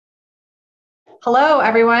Hello,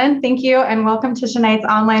 everyone. Thank you, and welcome to tonight's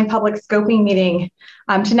online public scoping meeting.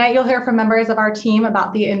 Tonight, you'll hear from members of our team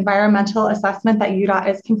about the environmental assessment that UDOT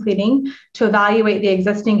is completing to evaluate the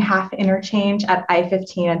existing half interchange at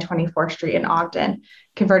I-15 and 24th Street in Ogden,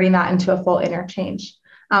 converting that into a full interchange.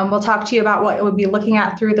 We'll talk to you about what we'll be looking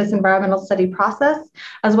at through this environmental study process,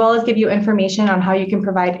 as well as give you information on how you can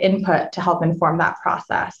provide input to help inform that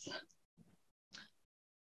process.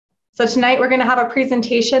 So tonight we're going to have a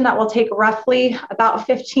presentation that will take roughly about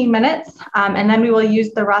 15 minutes, and then we will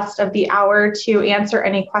use the rest of the hour to answer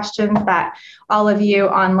any questions that all of you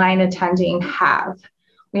online attending have.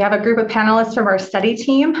 We have a group of panelists from our study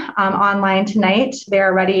team online tonight. They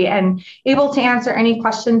are ready and able to answer any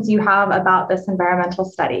questions you have about this environmental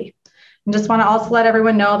study. And just want to also let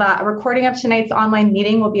everyone know that a recording of tonight's online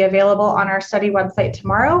meeting will be available on our study website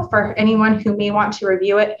tomorrow for anyone who may want to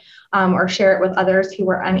review it or share it with others who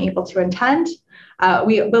were unable to attend.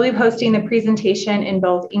 We will be posting the presentation in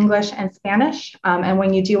both English and Spanish. And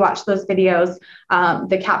when you do watch those videos,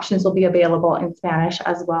 the captions will be available in Spanish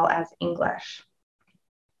as well as English.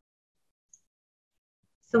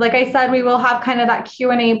 So like I said, we will have kind of that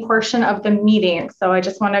Q&A portion of the meeting. So I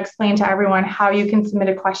just want to explain to everyone how you can submit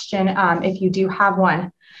a question if you do have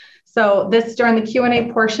one. So this during the Q&A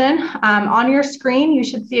portion, on your screen, you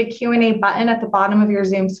should see a Q&A button at the bottom of your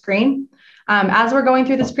Zoom screen. As we're going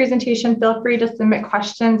through this presentation, feel free to submit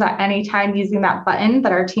questions at any time using that button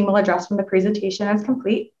that our team will address when the presentation is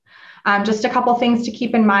complete. Just a couple things to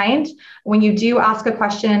keep in mind. When you do ask a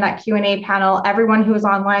question in that Q&A panel, everyone who is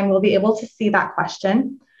online will be able to see that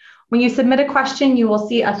question. When you submit a question, you will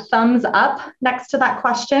see a thumbs up next to that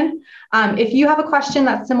question. If you have a question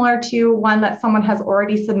that's similar to one that someone has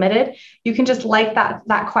already submitted, you can just like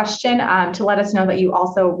that question to let us know that you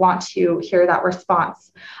also want to hear that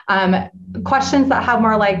response. Questions that have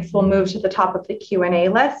more likes will move to the top of the Q&A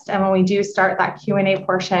list. And when we do start that Q&A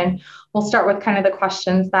portion, we'll start with kind of the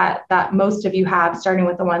questions that most of you have, starting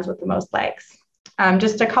with the ones with the most likes.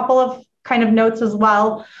 Just a couple of kind of notes as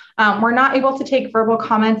well. We're not able to take verbal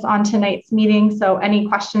comments on tonight's meeting, so any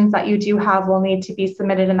questions that you do have will need to be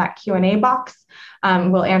submitted in that Q&A box.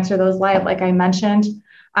 We'll answer those live, like I mentioned,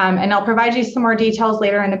 and I'll provide you some more details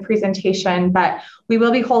later in the presentation, but we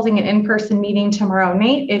will be holding an in-person meeting tomorrow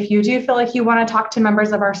night. If you do feel like you want to talk to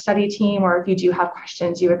members of our study team, or if you do have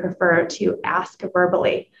questions you would prefer to ask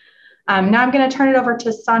verbally. Now I'm going to turn it over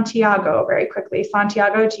to Santiago very quickly.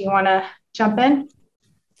 Santiago, do you want to jump in?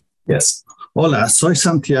 Yes. Hola, soy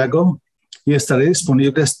Santiago y estaré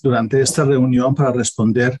disponible durante esta reunión para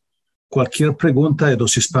responder cualquier pregunta de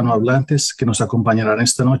los hispanohablantes que nos acompañarán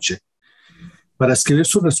esta noche. Puede escribir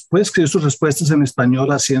sus respuestas en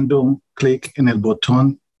español haciendo un clic en el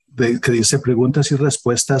botón que dice preguntas y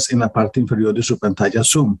respuestas en la parte inferior de su pantalla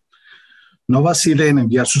Zoom. No vacile en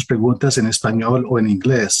enviar sus preguntas en español o en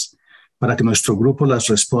inglés para que nuestro grupo las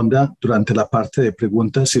responda durante la parte de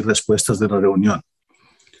preguntas y respuestas de la reunión.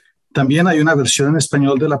 También hay una versión en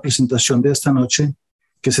español de la presentación de esta noche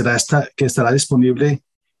que estará disponible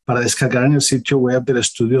para descargar en el sitio web del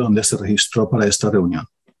estudio donde se registró para esta reunión.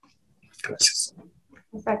 Gracias.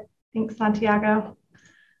 Perfect. Thanks, Santiago.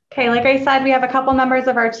 Okay, like I said, we have a couple members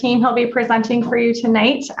of our team who'll be presenting for you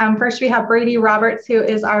tonight. First, we have Brady Roberts, who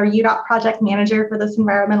is our UDOT project manager for this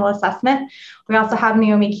environmental assessment. We also have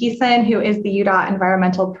Naomi Keeson, who is the UDOT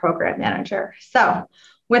environmental program manager. So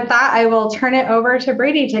with that, I will turn it over to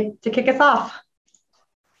Brady to kick us off.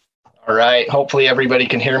 All right. Hopefully everybody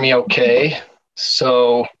can hear me okay.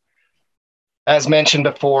 So as mentioned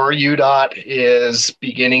before, UDOT is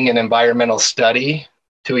beginning an environmental study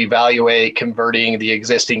to evaluate converting the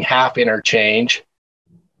existing half interchange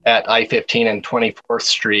at I-15 and 24th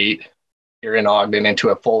Street here in Ogden into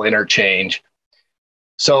a full interchange.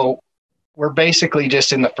 So we're basically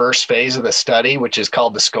just in the first phase of the study, which is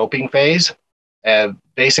called the scoping phase. And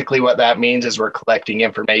basically what that means is we're collecting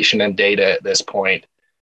information and data at this point.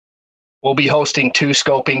 We'll be hosting 2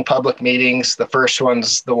 scoping public meetings. The first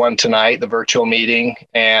one's the one tonight, the virtual meeting,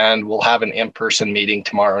 and we'll have an in-person meeting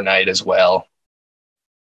tomorrow night as well.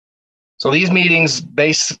 So these meetings,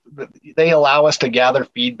 they allow us to gather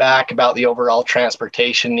feedback about the overall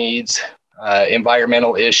transportation needs,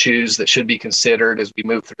 environmental issues that should be considered as we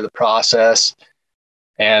move through the process.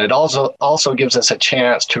 And it also gives us a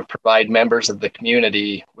chance to provide members of the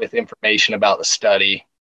community with information about the study.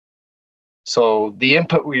 So the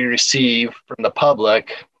input we receive from the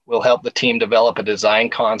public will help the team develop a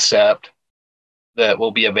design concept that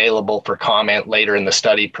will be available for comment later in the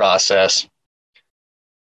study process.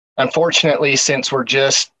 Unfortunately, since we're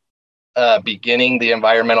just beginning the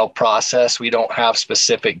environmental process, we don't have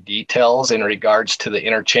specific details in regards to the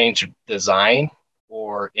interchange design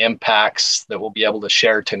or impacts that we'll be able to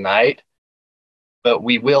share tonight, but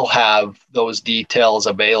we will have those details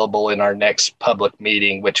available in our next public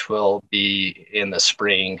meeting, which will be in the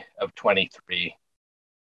spring of 23.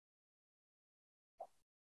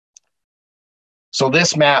 So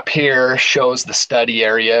this map here shows the study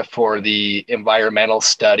area for the environmental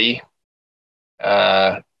study.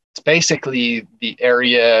 It's basically the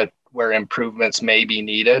area where improvements may be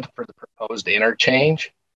needed for the proposed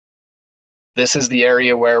interchange. This is the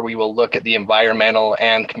area where we will look at the environmental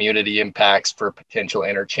and community impacts for potential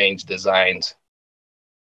interchange designs.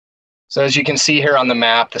 So as you can see here on the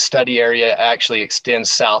map, the study area actually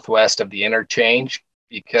extends southwest of the interchange,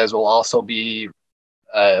 because we'll also be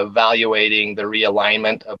evaluating the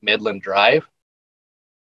realignment of Midland Drive.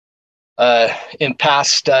 In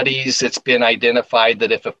past studies, it's been identified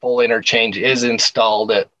that if a full interchange is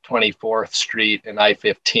installed at 24th Street and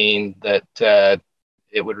I-15, that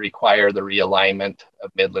it would require the realignment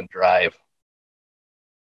of Midland Drive.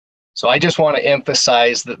 So I just want to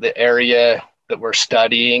emphasize that the area that we're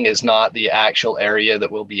studying is not the actual area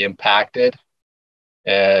that will be impacted.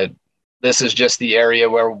 This is just the area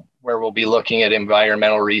where we'll be looking at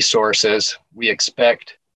environmental resources. We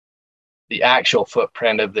expect the actual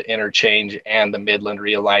footprint of the interchange and the Midland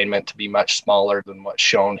realignment to be much smaller than what's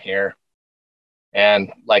shown here.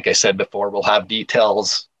 And like I said before, we'll have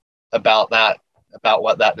details about that, about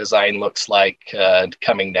what that design looks like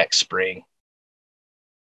coming next spring.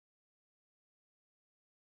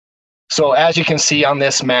 So as you can see on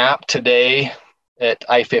this map today, at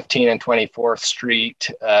I-15 and 24th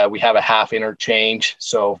Street, we have a half interchange.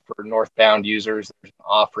 So for northbound users, there's an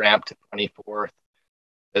off-ramp to 24th,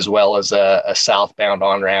 as well as a southbound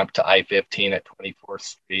on-ramp to I-15 at 24th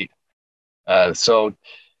Street. So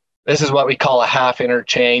this is what we call a half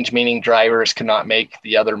interchange, meaning drivers cannot make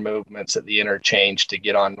the other movements at the interchange to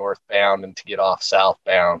get on northbound and to get off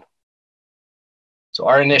southbound. So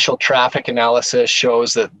our initial traffic analysis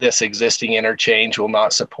shows that this existing interchange will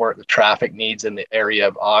not support the traffic needs in the area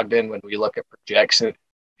of Ogden when we look at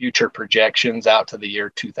future projections out to the year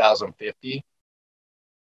 2050.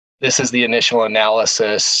 This is the initial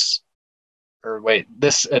analysis,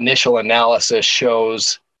 this initial analysis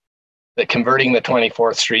shows that converting the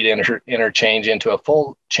 24th Street interchange into a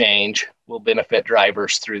full change will benefit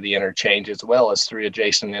drivers through the interchange, as well as through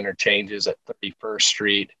adjacent interchanges at 31st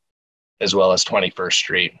Street, as well as 21st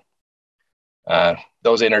Street.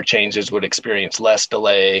 Those interchanges would experience less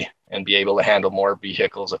delay and be able to handle more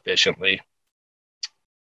vehicles efficiently.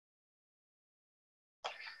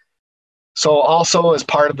 So also as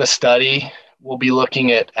part of the study, we'll be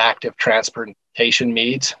looking at active transportation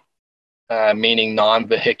needs, meaning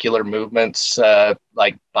non-vehicular movements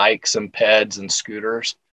like bikes and peds and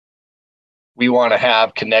scooters. We want to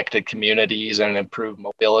have connected communities and improve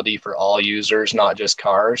mobility for all users, not just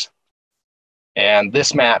cars. And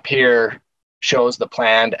this map here shows the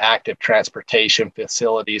planned active transportation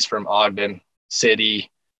facilities from Ogden City.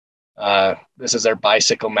 This is their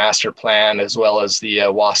bicycle master plan, as well as the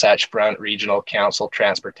Wasatch Front Regional Council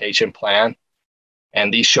transportation plan.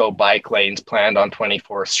 And these show bike lanes planned on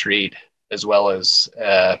 24th Street, as well as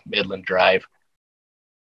Midland Drive.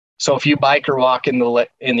 So if you bike or walk in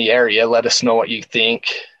the area, let us know what you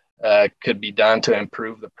think could be done to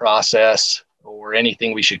improve the process, or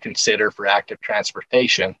anything we should consider for active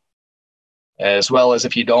transportation. As well as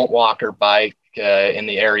if you don't walk or bike in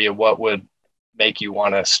the area, what would make you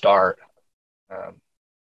want to start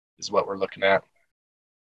is what we're looking at.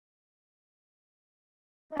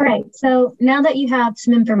 All right, so now that you have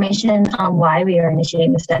some information on why we are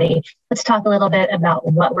initiating the study, let's talk a little bit about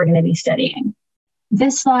what we're going to be studying.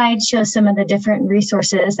 This slide shows some of the different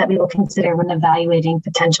resources that we will consider when evaluating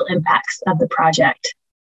potential impacts of the project.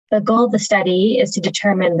 The goal of the study is to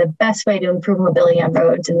determine the best way to improve mobility on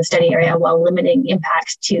roads in the study area while limiting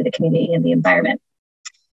impacts to the community and the environment.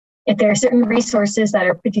 If there are certain resources that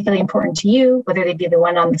are particularly important to you, whether they be the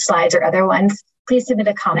one on the slides or other ones, please submit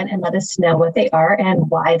a comment and let us know what they are and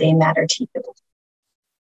why they matter to you.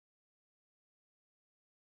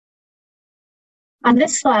 On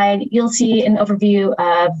this slide, you'll see an overview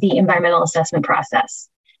of the environmental assessment process.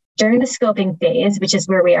 During the scoping phase, which is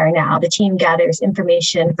where we are now, the team gathers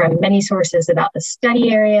information from many sources about the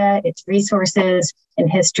study area, its resources,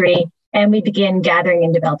 and history, and we begin gathering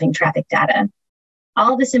and developing traffic data.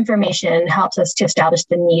 All this information helps us to establish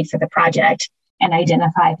the need for the project and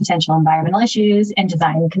identify potential environmental issues and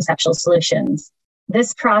design conceptual solutions.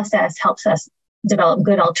 This process helps us develop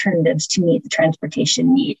good alternatives to meet the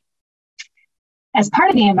transportation need. As part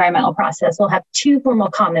of the environmental process, we'll have 2 formal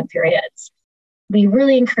comment periods. We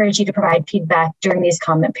really encourage you to provide feedback during these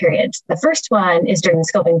comment periods. The first one is during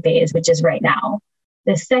the scoping phase, which is right now.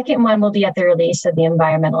 The second one will be at the release of the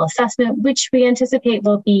environmental assessment, which we anticipate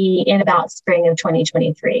will be in about spring of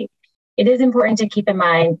 2023. It is important to keep in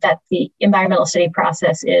mind that the environmental study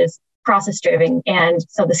process is process-driven, and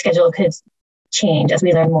so the schedule could change as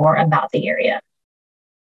we learn more about the area.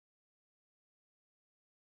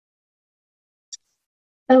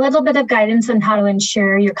 A little bit of guidance on how to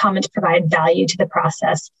ensure your comments provide value to the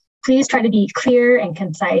process. Please try to be clear and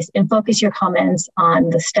concise and focus your comments on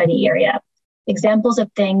the study area. Examples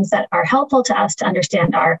of things that are helpful to us to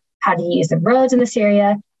understand are: how do you use the roads in this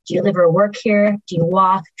area? Do you live or work here? Do you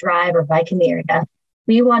walk, drive, or bike in the area?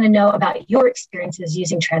 We want to know about your experiences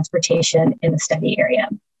using transportation in the study area.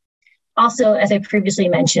 Also, as I previously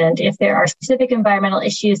mentioned, if there are specific environmental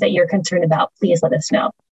issues that you're concerned about, please let us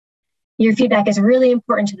know. Your feedback is really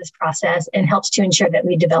important to this process and helps to ensure that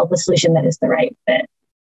we develop a solution that is the right fit.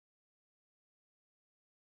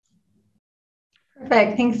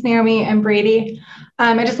 Perfect. Thanks, Naomi and Brady.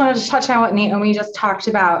 I just wanted to touch on what Naomi just talked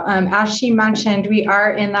about. As she mentioned, we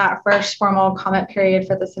are in that first formal comment period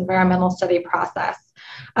for this environmental study process.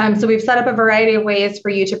 So we've set up a variety of ways for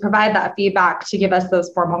you to provide that feedback to give us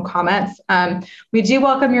those formal comments. We do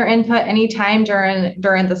welcome your input anytime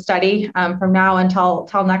during the study, from now until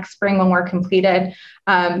next spring when we're completed.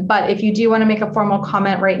 But if you do want to make a formal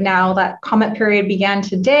comment right now, that comment period began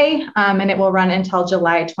today, and it will run until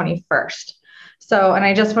July 21st. So, and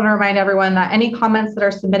I just want to remind everyone that any comments that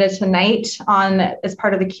are submitted tonight as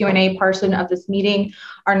part of the Q&A portion of this meeting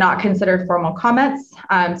are not considered formal comments.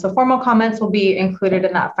 So formal comments will be included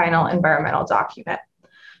in that final environmental document.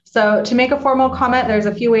 So to make a formal comment, there's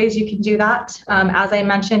a few ways you can do that. As I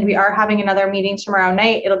mentioned, we are having another meeting tomorrow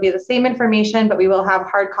night. It'll be the same information, but we will have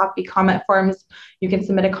hard copy comment forms you can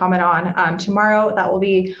submit a comment on tomorrow. That will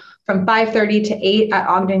be from 5:30 to 8 at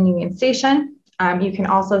Ogden Union Station. You can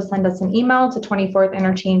also send us an email to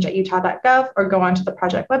 24thinterchange@utah.gov or go onto the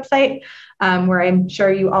project website, where I'm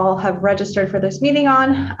sure you all have registered for this meeting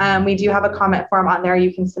on. We do have a comment form on there.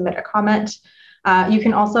 You can submit a comment. You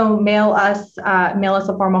can also mail us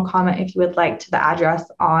a formal comment if you would like, to the address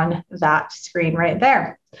on that screen right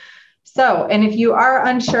there. So, and if you are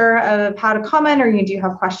unsure of how to comment, or you do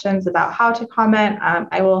have questions about how to comment,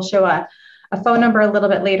 I will show a phone number a little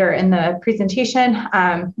bit later in the presentation.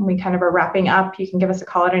 When we kind of are wrapping up, you can give us a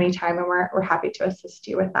call at any time, and we're happy to assist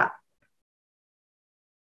you with that.